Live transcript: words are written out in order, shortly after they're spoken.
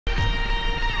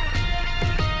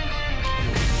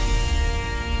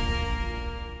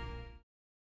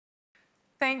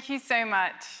Thank you so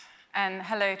much, and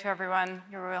hello to everyone,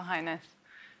 Your Royal Highness.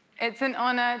 It's an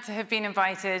honor to have been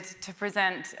invited to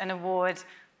present an award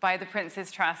by the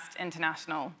Prince's Trust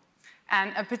International,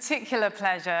 and a particular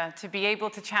pleasure to be able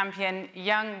to champion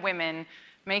young women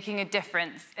making a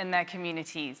difference in their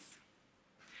communities.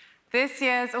 This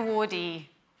year's awardee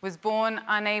was born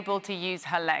unable to use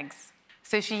her legs,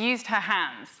 so she used her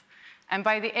hands, and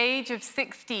by the age of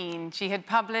 16, she had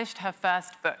published her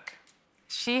first book.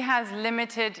 She has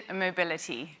limited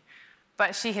mobility,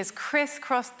 but she has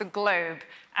crisscrossed the globe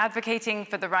advocating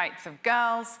for the rights of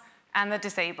girls and the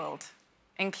disabled,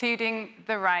 including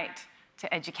the right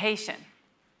to education.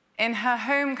 In her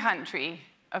home country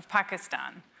of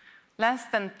Pakistan, less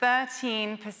than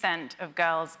 13% of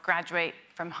girls graduate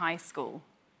from high school,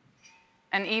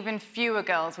 and even fewer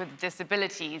girls with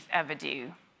disabilities ever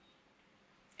do.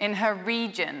 In her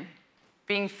region,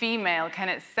 being female can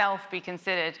itself be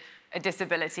considered a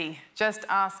disability. Just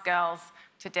ask girls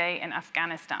today in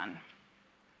Afghanistan.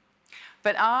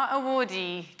 But our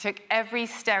awardee took every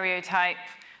stereotype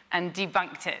and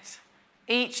debunked it,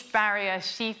 each barrier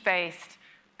she faced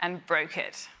and broke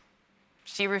it.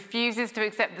 She refuses to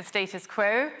accept the status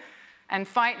quo and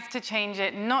fights to change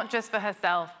it, not just for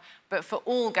herself, but for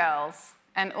all girls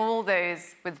and all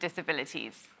those with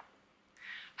disabilities.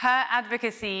 Her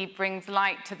advocacy brings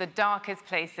light to the darkest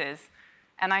places,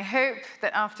 and I hope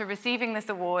that after receiving this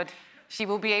award, she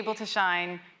will be able to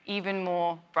shine even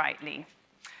more brightly.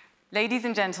 Ladies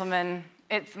and gentlemen,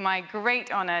 it's my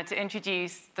great honor to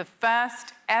introduce the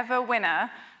first ever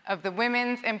winner of the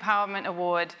Women's Empowerment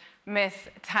Award, Miss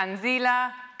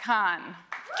Tanzila Khan.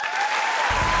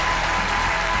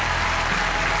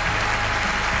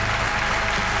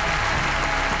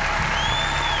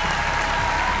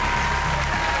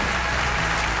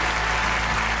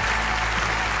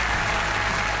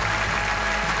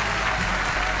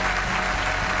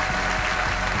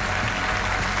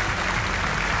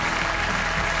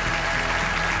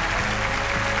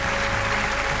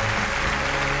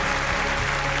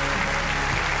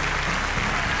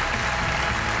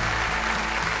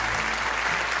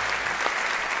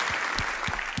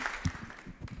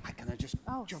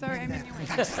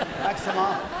 Thanks,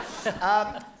 Amal.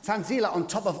 Tanzila, on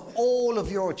top of all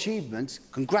of your achievements,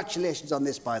 congratulations on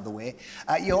this, by the way,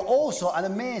 you're also an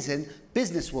amazing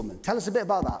businesswoman. Tell us a bit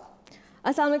about that.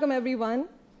 Assalamu alaikum, everyone.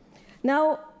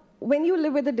 Now, when you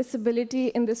live with a disability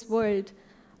in this world,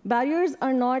 barriers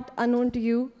are not unknown to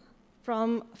you.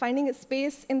 From finding a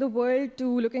space in the world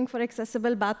to looking for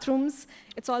accessible bathrooms,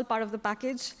 it's all part of the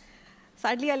package.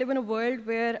 Sadly, I live in a world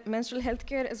where menstrual health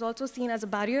care is also seen as a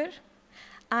barrier.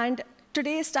 And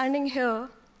today, standing here,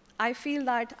 I feel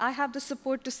that I have the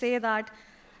support to say that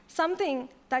something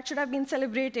that should have been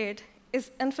celebrated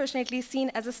is unfortunately seen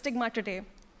as a stigma today.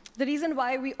 The reason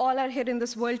why we all are here in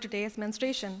this world today is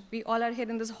menstruation. We all are here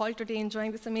in this hall today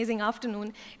enjoying this amazing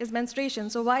afternoon is menstruation.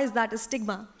 So why is that a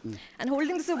stigma? And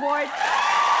holding this award,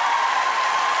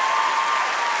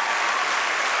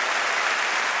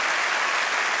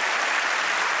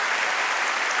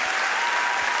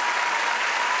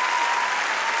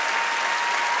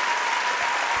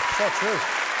 So true.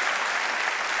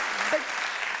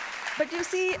 But you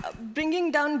see, bringing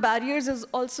down barriers is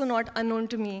also not unknown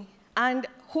to me. And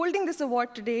holding this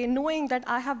award today, knowing that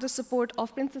I have the support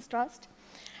of Prince's Trust,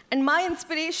 and my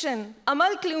inspiration,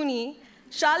 Amal Clooney,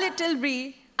 Charlotte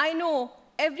Tilbury, I know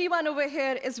everyone over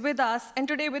here is with us, and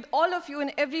today with all of you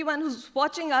and everyone who's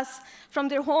watching us from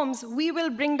their homes, we will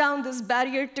bring down this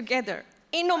barrier together.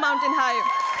 Ain't no mountain higher.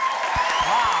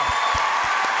 Wow.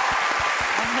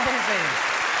 Amazing.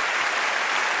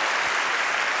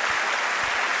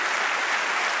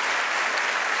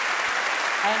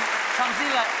 And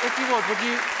Tanzila, if you would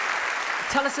you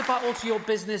tell us about also your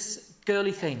business,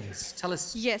 Girly Things? Tell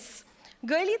us. Yes.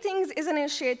 Girly Things is an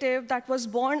initiative that was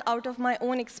born out of my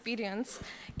own experience.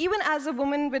 Even as a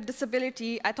woman with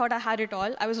disability, I thought I had it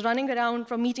all. I was running around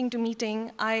from meeting to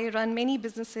meeting. I run many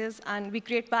businesses, and we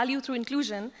create value through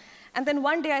inclusion. And then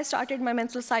one day I started my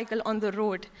menstrual cycle on the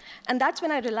road. And that's when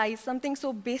I realized something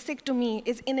so basic to me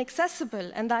is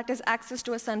inaccessible, and that is access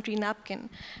to a sanitary napkin.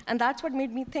 And that's what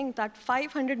made me think that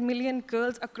 500 million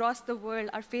girls across the world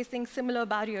are facing similar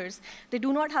barriers. They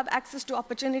do not have access to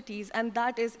opportunities, and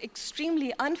that is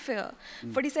extremely unfair.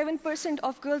 47%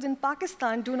 of girls in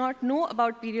Pakistan do not know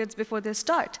about periods before they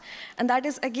start. And that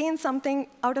is, again, something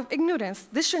out of ignorance.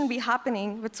 This shouldn't be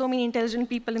happening with so many intelligent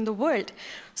people in the world.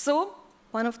 So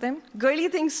one of them. Girly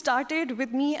Things started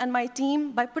with me and my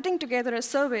team by putting together a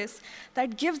service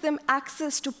that gives them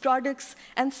access to products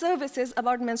and services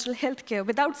about menstrual health care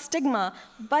without stigma,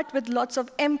 but with lots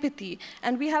of empathy.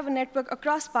 And we have a network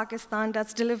across Pakistan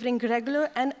that's delivering regular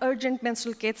and urgent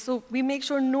menstrual kits, so we make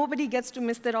sure nobody gets to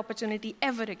miss their opportunity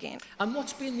ever again. And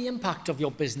what's been the impact of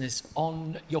your business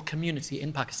on your community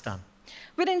in Pakistan?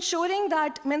 We're ensuring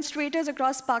that menstruators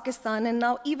across Pakistan, and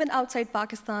now even outside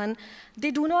Pakistan, they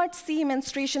do not see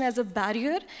menstruation as a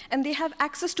barrier, and they have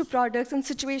access to products in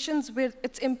situations where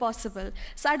it's impossible.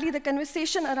 Sadly, the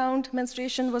conversation around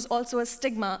menstruation was also a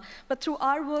stigma, but through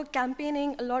our work,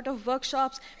 campaigning, a lot of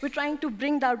workshops, we're trying to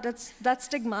bring down that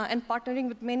stigma and partnering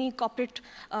with many corporate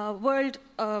world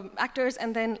actors,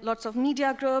 and then lots of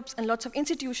media groups and lots of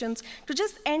institutions to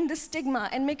just end the stigma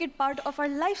and make it part of our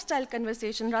lifestyle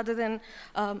conversation rather than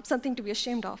something to be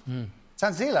ashamed of.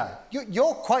 Tanzila,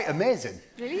 you're quite amazing.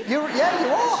 Really? Yeah,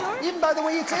 you are. Sure? Even by the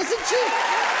way you isn't she?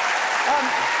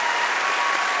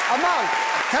 Amal,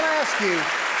 can I ask you,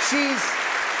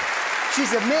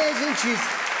 she's amazing,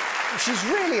 she's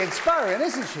really inspiring,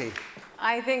 isn't she?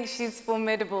 I think she's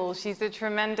formidable. She's a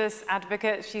tremendous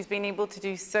advocate. She's been able to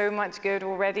do so much good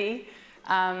already.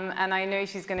 And I know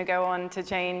she's going to go on to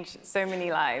change so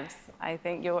many lives. I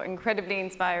think you're incredibly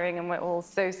inspiring, and we're all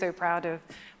so, so proud of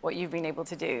what you've been able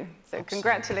to do. So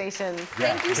congratulations.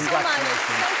 Yeah, Thank you so much.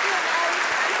 Thank you, Amal.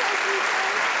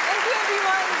 Thank you,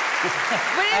 everyone.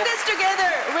 We're in this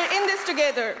together. We're in this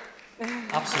together.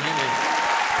 Absolutely.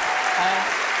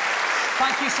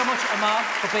 Thank you so much, Amal,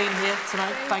 for being here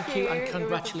tonight. Thank you, and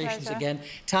congratulations again.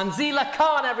 Tanzila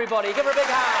Khan, everybody. Give her a big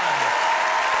hand.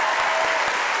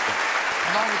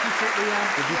 Amal, would you take the...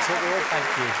 Thank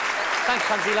you. Thanks,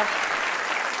 Tanzila.